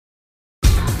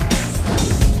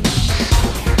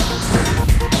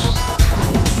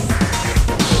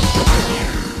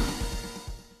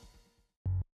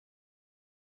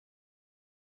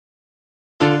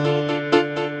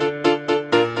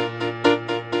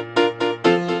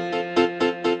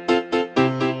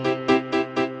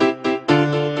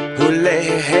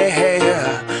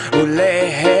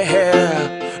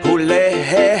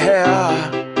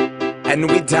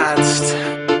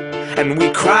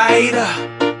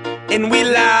and we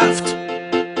laughed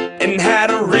and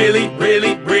had a really,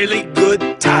 really, really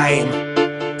good time.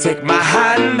 Take my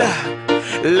hand,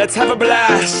 let's have a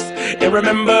blast, and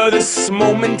remember this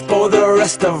moment for the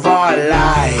rest of our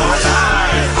lives.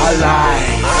 Our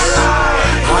lives,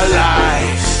 our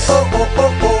lives. Oh, oh,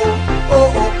 oh, oh,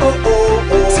 oh, oh, oh, oh,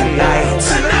 oh. Tonight,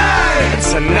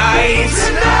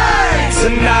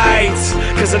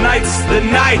 cause tonight's the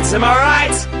night, am I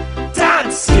right?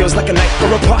 Dance! Feels like a night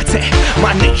for a party.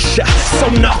 My nature, so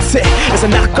naughty. There's a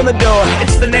knock on the door,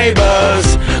 it's the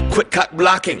neighbors. Quick cock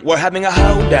blocking, we're having a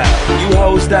holdout. You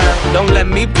hose down, don't let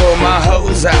me pull my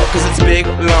hose out. Cause it's big,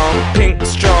 long, pink,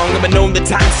 strong. I've been known to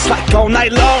dance like all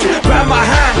night long. Grab my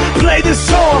hand, play this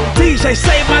song. DJ,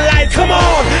 save my life, come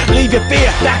on. Leave your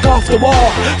fear, back off the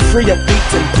wall. Free your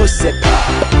feet and pussy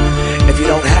pop. If you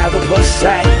don't have a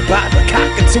pussy, pop a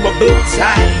cock into a boot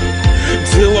tie.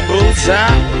 To a boot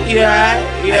tie, yeah,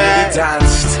 yeah. And we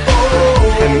danced,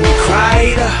 and we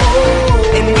cried,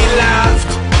 and we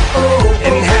laughed,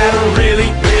 and had a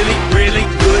really, really, really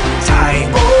good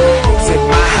time. Take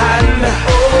my hand,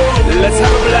 let's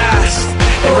have a blast,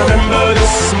 and remember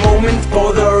this moment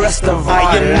for the rest of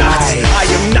our lives. I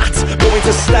am not going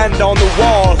to stand on the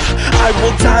wall. I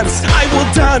will dance, I will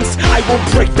dance, I will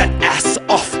break that ass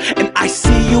off. And I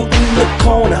see you in the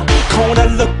corner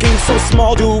looking so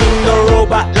small, doing the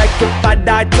robot like if I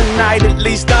died tonight, at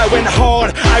least I went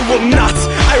hard. I will not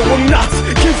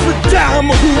give a damn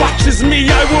who watches me.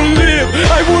 I will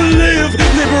live,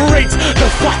 liberate the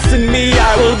thoughts in me.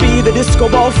 I will be the disco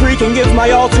ball freak and give my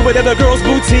all to whatever girl's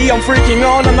booty I'm freaking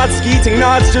on. I'm not skeeting,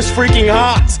 no, it's just freaking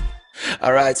hot.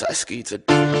 Alright, I skeeted.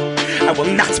 I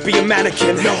will not be a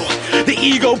mannequin, no, the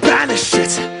ego banish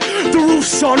it. The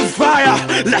roof's on fire,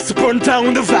 let's burn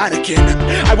down the Vatican.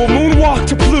 I will moonwalk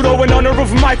to Pluto in honor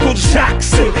of Michael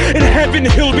Jackson. In heaven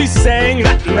he'll be saying,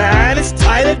 that man is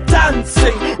tired of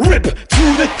dancing. Rip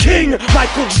to the king,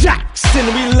 Michael Jackson.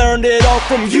 We learned it all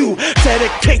from you.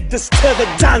 Dedicate this to the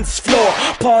dance floor.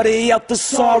 Party out the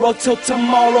sorrow till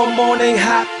tomorrow morning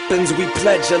happens. We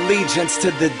pledge allegiance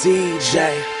to the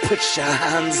DJ. Put your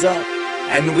hands up.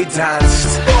 And we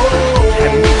danced,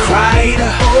 and we cried,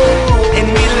 and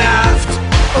we laughed,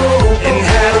 and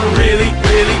had a really,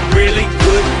 really, really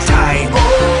good time.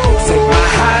 Take my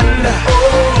hand,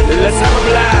 let's have a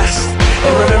blast,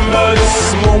 and remember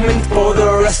this moment for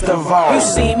the rest of our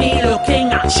lives. You see me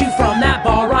looking at you from that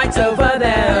bar right over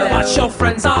there, but your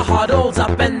friends are huddled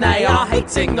up and they are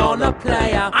hating on a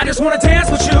player. I just wanna dance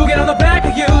with you, get on the back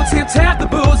of you, tip tap the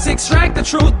boots, extract the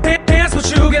truth. Dance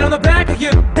with you, get on the back of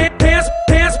you, dance,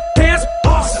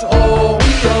 awesome. Oh,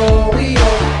 we oh, we oh,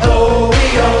 oh, we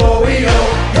oh, we oh,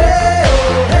 hey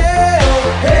oh, hey oh,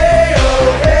 hey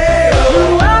oh, hey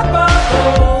oh. Ooh-ah-ba,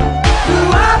 oh,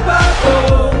 ooh-ah-ba,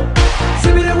 oh.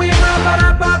 Zippity-wee,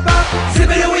 ba-ba-da-ba-ba,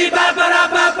 zippity-wee,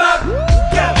 ba-ba-da-ba-ba.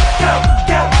 Go, go,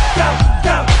 go, go,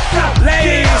 go, go.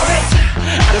 Ladies,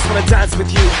 I just wanna dance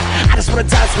with you. I just wanna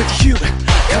dance with you.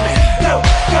 Come here. Go,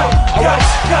 go,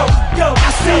 go, go, I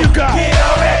see you, girl. get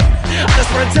on it. I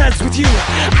just wanna dance with you.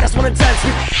 I just wanna dance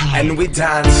with you. And we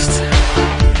danced,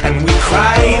 and we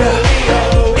cried,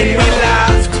 and we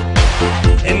laughed,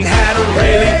 and had a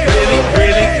really, really,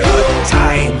 really good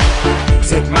time.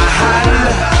 Take my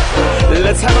hand,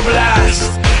 let's have a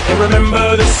blast, and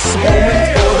remember this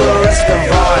moment for the rest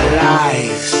of our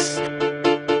lives.